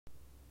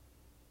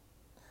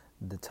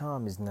The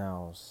time is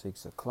now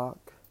 6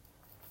 o'clock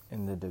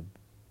in the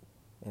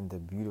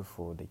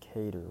beautiful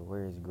Decatur,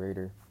 where is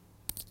greater.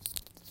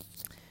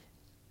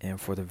 And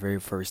for the very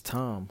first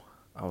time,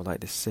 I would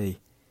like to say,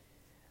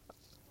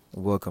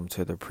 welcome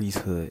to the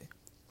priesthood.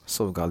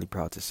 So godly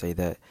proud to say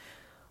that.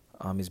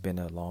 It's been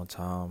a long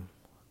time.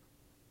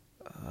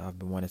 I've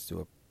been wanting to do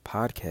a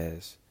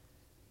podcast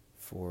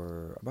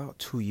for about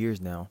 2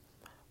 years now,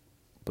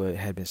 but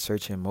had been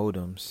searching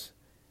modems,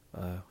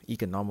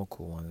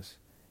 economical ones,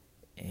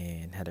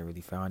 and hadn't really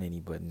found any.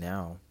 But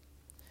now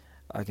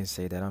I can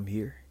say that I'm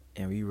here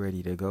and we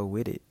ready to go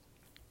with it.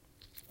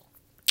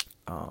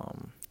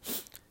 Um,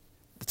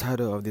 the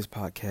title of this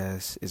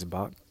podcast is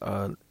about.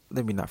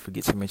 Let me not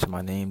forget to mention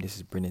my name. This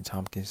is Brendan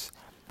Tompkins.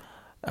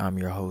 I'm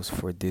your host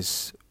for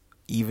this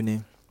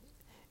evening,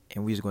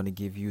 and we're just going to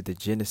give you the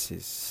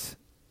genesis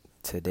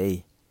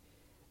today.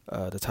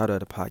 The title of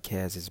the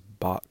podcast is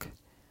Baac,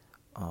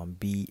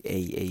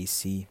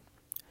 Baac.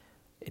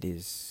 It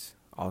is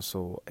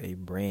also a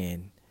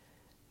brand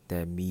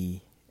that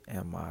me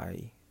and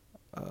my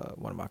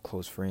one of my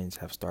close friends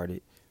have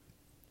started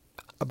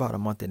about a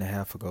month and a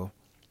half ago,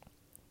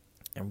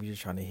 and we're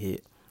just trying to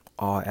hit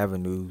all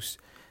avenues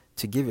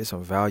to give it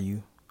some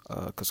value.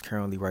 Because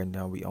currently, right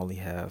now, we only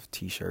have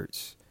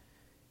T-shirts,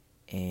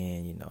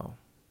 and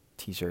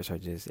T-shirts are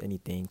just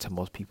anything to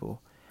most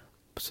people.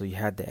 So you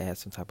had to add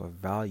some type of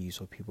value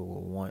so people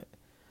will want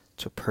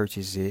to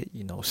purchase it,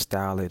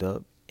 style it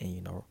up,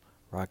 and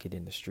rock it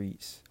in the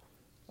streets.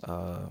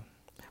 But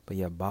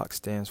yeah, Baac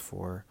stands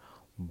for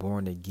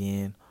Born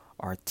Again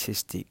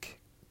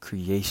Artistic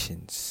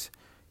Creations,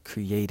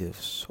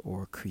 creatives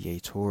or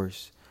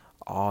creators,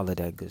 all of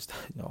that good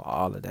stuff,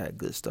 all of that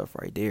good stuff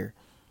right there.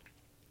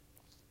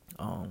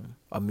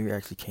 Amir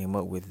actually came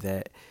up with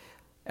that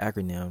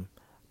acronym.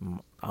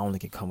 I only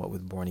can come up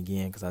with Born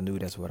Again because I knew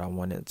that's what I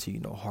wanted to,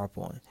 harp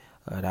on.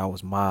 That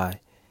was my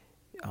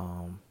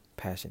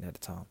passion at the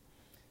time.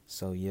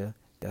 So yeah,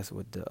 that's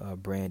what the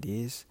brand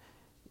is.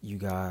 You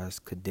guys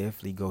could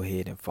definitely go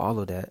ahead and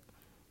follow that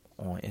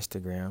on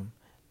Instagram.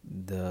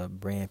 The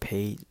brand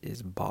page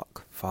is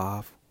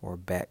Baac5 or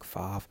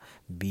Back5,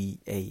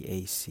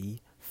 Baac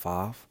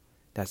 5.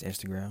 That's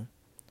Instagram.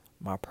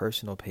 My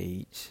personal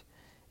page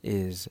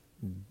is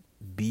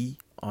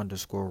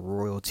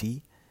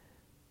B_royalty,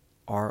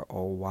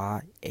 ROYALT,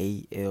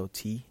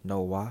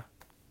 no Y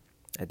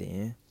at the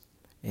end.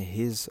 And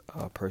his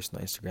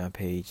personal Instagram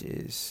page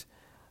is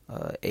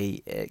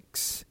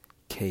AXK_H.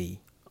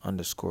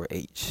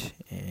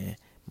 And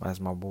that's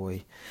my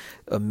boy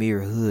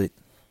Amir Hood.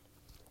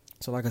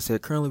 So like I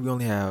said, currently we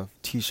only have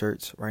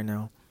T-shirts right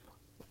now.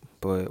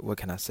 But what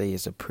can I say?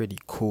 It's a pretty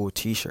cool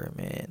T-shirt,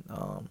 man.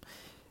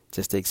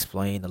 Just to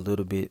explain a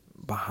little bit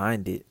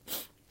behind it.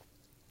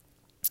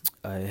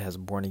 It has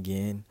Born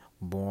Again,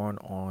 born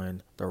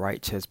on the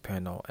right chest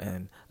panel,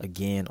 and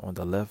again on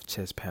the left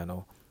chest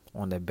panel.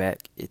 On the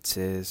back, it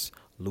says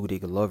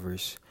Ludic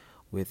Lovers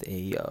with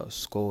a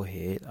skull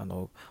head. I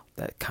know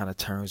that kind of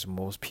turns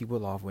most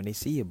people off when they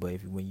see it,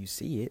 but when you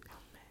see it,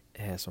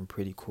 it has some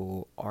pretty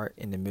cool art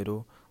in the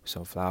middle with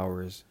some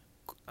flowers,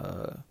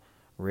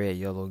 red,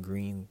 yellow,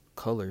 green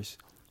colors.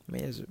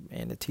 Man,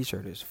 the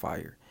T-shirt is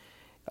fire.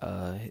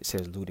 It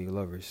says Ludic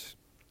Lovers,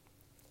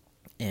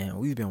 and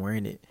we've been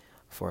wearing it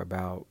for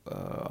about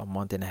a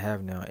month and a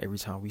half now. Every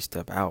time we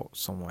step out,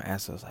 someone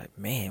asks us like,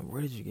 "Man,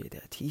 where did you get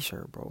that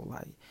T-shirt, bro?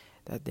 Like,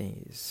 that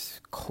thing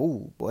is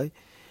cool, boy."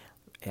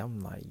 And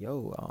I'm like,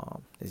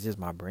 "Yo, it's just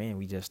my brand.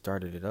 We just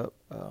started it up."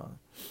 And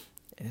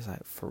it's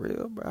like, for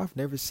real, bro. I've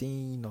never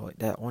seen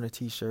that on a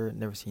T-shirt.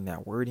 Never seen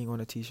that wording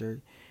on a T-shirt.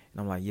 And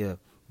I'm like, yeah,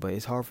 but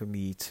it's hard for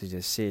me to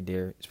just sit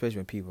there, especially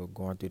when people are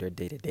going through their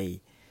day to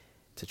day,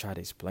 to try to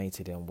explain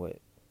to them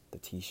what the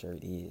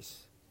T-shirt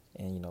is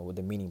and with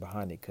the meaning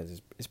behind it,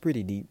 because it's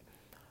pretty deep.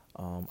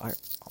 I'm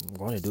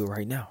going to do it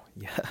right now.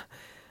 Yeah.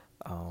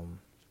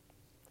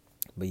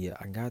 But yeah,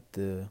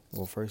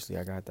 firstly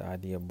I got the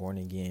idea of Born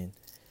Again,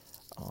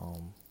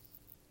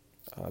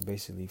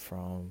 basically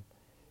from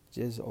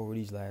just over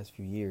these last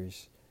few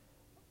years.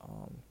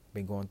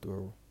 Been going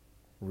through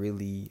a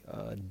really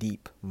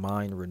deep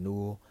mind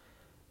renewal,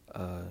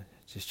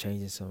 just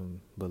changing some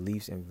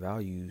beliefs and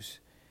values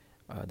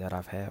that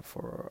I've had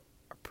for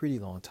a pretty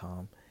long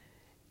time.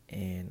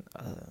 And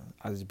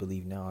I just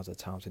believe now is a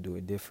time to do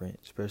it different,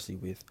 especially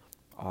with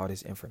all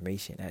this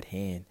information at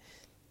hand.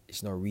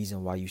 There's no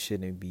reason why you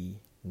shouldn't be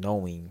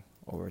knowing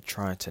or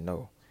trying to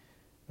know.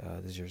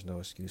 There's just no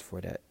excuse for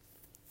that,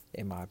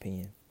 in my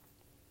opinion.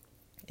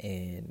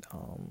 And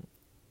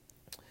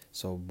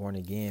so Born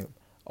Again,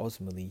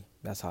 ultimately,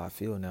 that's how I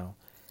feel now.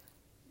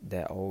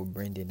 That old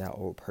Brendan, that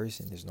old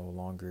person is no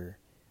longer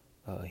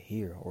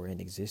here or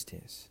in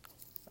existence.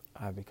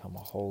 I've become a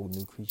whole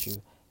new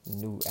creature,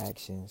 new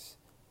actions,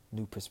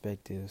 new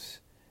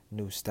perspectives,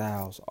 new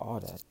styles, all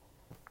that.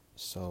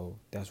 So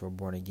that's where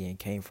Born Again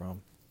came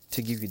from.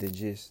 To give you the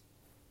gist,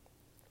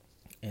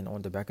 and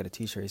on the back of the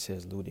T-shirt it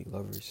says Ludic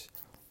Lovers.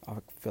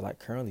 I feel like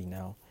currently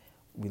now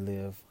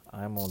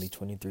I'm only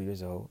 23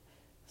 years old,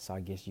 so I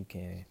guess you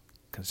can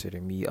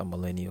consider me a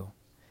millennial.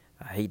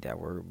 I hate that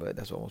word, but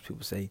that's what most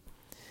people say.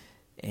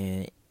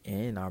 And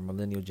in our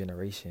millennial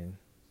generation,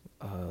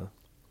 uh,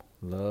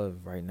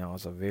 love right now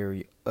is a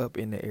very up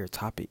in the air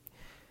topic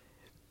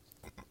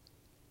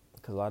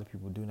because a lot of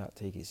people do not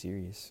take it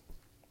serious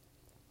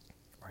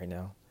right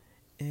now.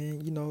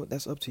 And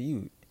that's up to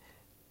you.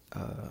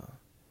 Uh,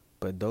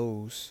 but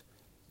those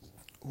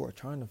who are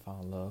trying to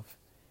find love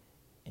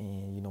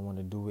and you don't want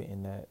to do it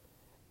in that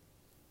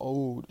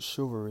old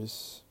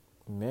chivalrous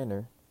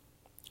manner,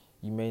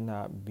 you may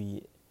not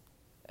be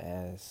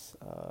as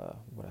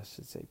what I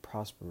should say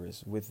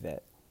prosperous with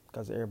that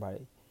because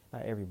everybody,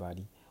 not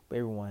everybody, but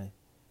everyone's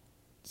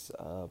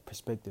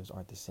perspectives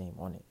aren't the same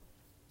on it.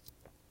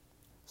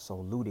 So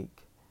ludic,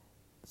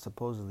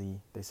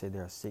 supposedly they say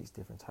there are 6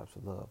 different types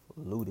of love.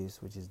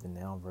 Ludus, which is the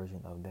noun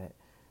version of that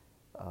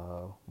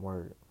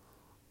word,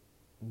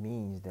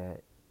 means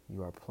that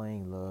you are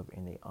playing love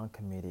in an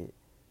uncommitted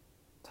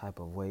type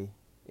of way.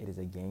 It is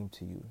a game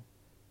to you,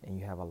 and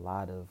you have a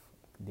lot of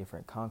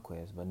different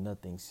conquests, but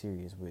nothing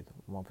serious with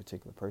one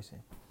particular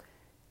person.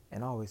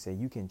 And I always say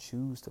you can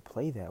choose to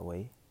play that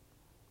way,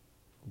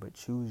 but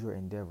choose your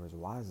endeavors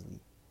wisely,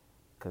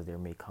 because there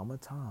may come a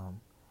time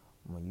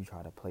when you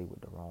try to play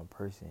with the wrong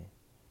person,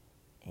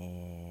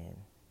 and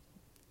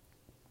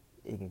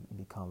it can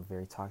become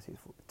very toxic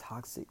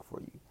for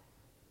you.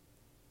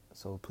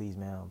 So please,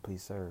 ma'am,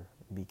 please, sir,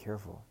 be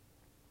careful.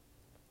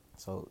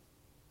 So,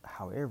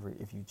 however,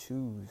 if you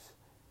choose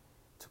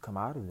to come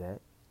out of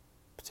that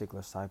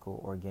particular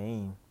cycle or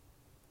game,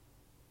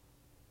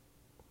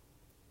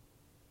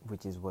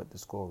 which is what the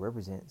skull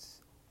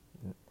represents,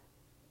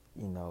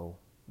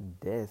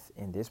 death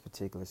in this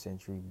particular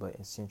century, but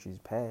in centuries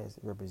past,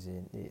 it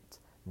represented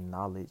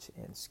knowledge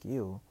and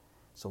skill.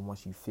 So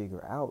once you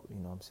figure out,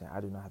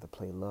 I do not have to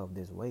play love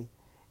this way,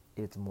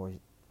 it's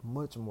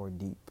much more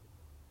deep,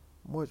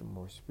 much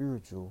more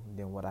spiritual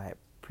than what I had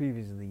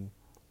previously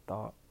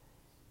thought.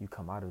 You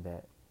come out of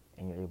that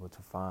and you're able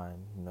to find,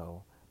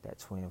 that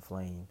twin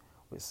flame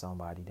with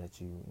somebody that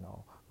you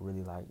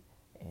really like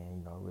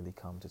and, really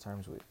come to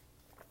terms with.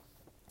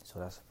 So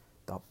that's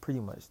pretty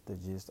much the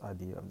gist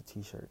idea of the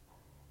t-shirt.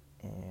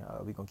 And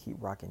we're going to keep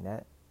rocking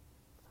that.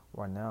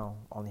 Right now,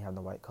 I only have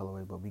the white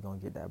colorway, but we're going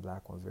to get that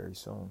black one very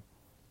soon.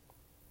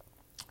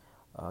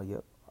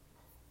 Yep.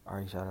 I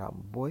already shouted out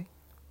my boy.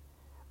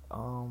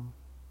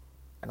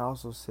 And I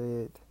also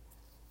said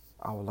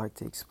I would like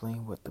to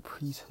explain what the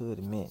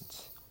priesthood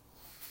meant.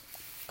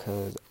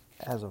 Because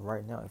as of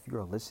right now, if you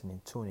are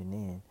listening, tuning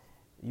in,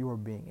 you are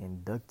being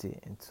inducted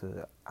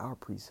into our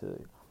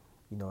priesthood.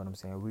 You know what I'm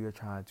saying? We are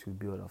trying to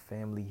build a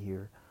family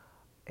here,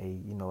 a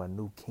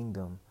new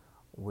kingdom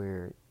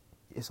where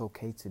it's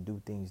okay to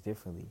do things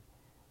differently.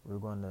 We're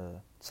going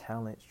to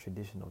challenge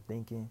traditional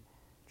thinking,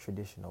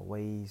 traditional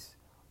ways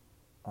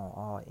on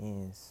all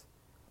ends,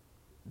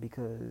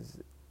 because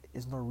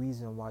there's no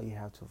reason why you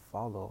have to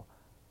follow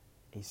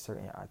a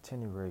certain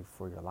itinerary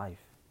for your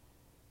life.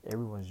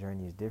 Everyone's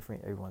journey is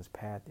different. Everyone's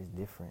path is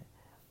different.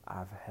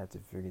 I've had to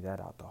figure that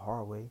out the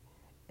hard way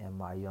in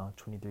my young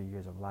 23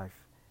 years of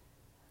life.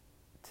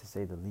 To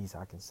say the least,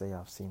 I can say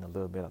I've seen a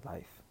little bit of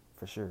life,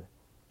 for sure.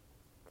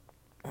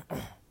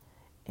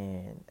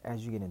 And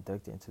as you get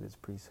inducted into this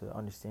priesthood,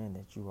 understand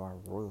that you are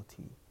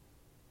royalty.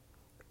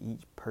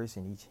 Each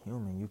person, each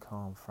human, you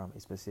come from a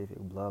specific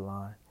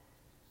bloodline,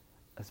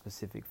 a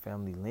specific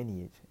family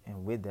lineage,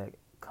 and with that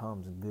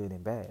comes good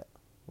and bad.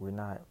 We're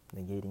not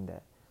negating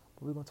that,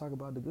 but we're going to talk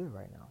about the good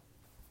right now.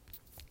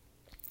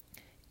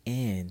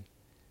 And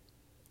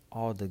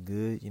all the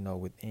good,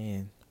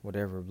 within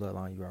whatever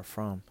bloodline you are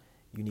from,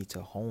 you need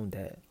to hone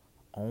that,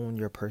 own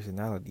your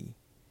personality.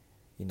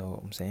 You know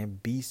what I'm saying?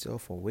 Be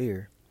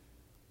self-aware,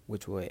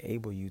 which will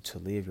enable you to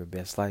live your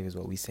best life, is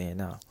what we're saying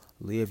now.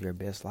 Live your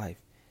best life.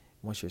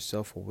 Once you're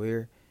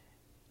self-aware,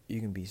 you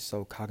can be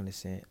so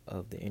cognizant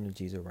of the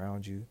energies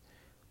around you,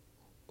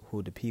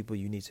 who the people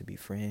you need to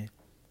befriend,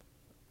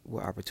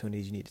 what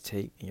opportunities you need to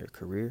take in your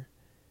career.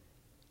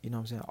 You know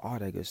what I'm saying? All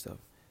that good stuff.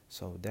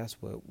 So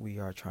that's what we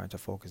are trying to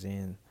focus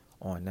in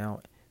on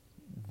now,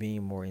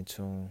 being more in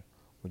tune,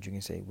 what you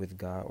can say, with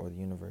God or the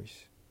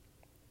universe.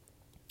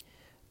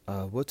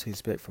 What to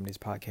expect from this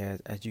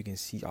podcast, as you can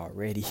see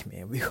already,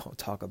 man, we're going to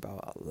talk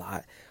about a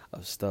lot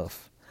of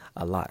stuff.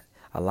 A lot.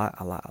 I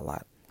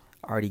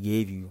already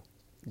gave you,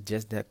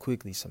 just that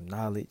quickly, some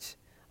knowledge,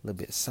 a little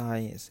bit of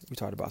science. We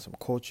talked about some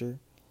culture.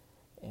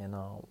 And,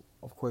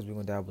 of course, we're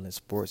going to dabble in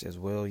sports as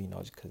well,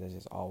 just because that's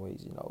just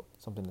always,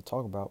 something to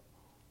talk about.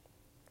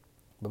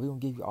 But we're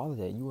going to give you all of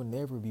that. You will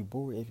never be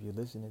bored if you're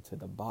listening to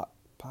the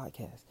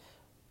podcast.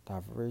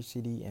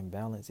 Diversity and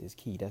balance is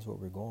key. That's what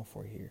we're going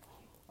for here.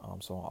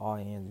 So on all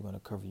ends, we're going to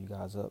cover you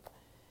guys up.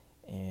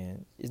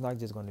 And it's not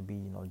just going to be,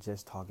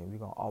 just talking. We're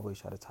going to always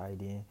try to tie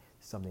it in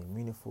to something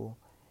meaningful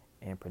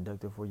and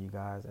productive for you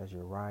guys as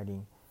you're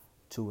riding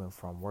to and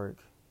from work,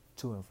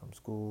 to and from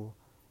school,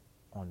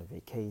 on the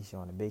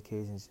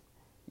vacations.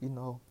 We're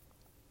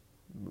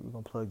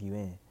going to plug you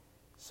in.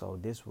 So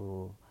this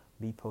will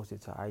be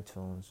posted to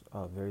iTunes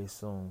very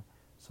soon.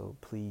 So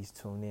please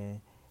tune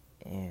in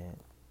and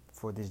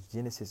for this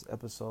Genesis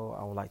episode.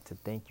 I would like to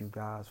thank you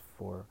guys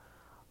for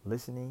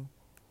listening,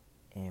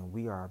 and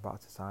we are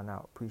about to sign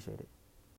out. Appreciate it.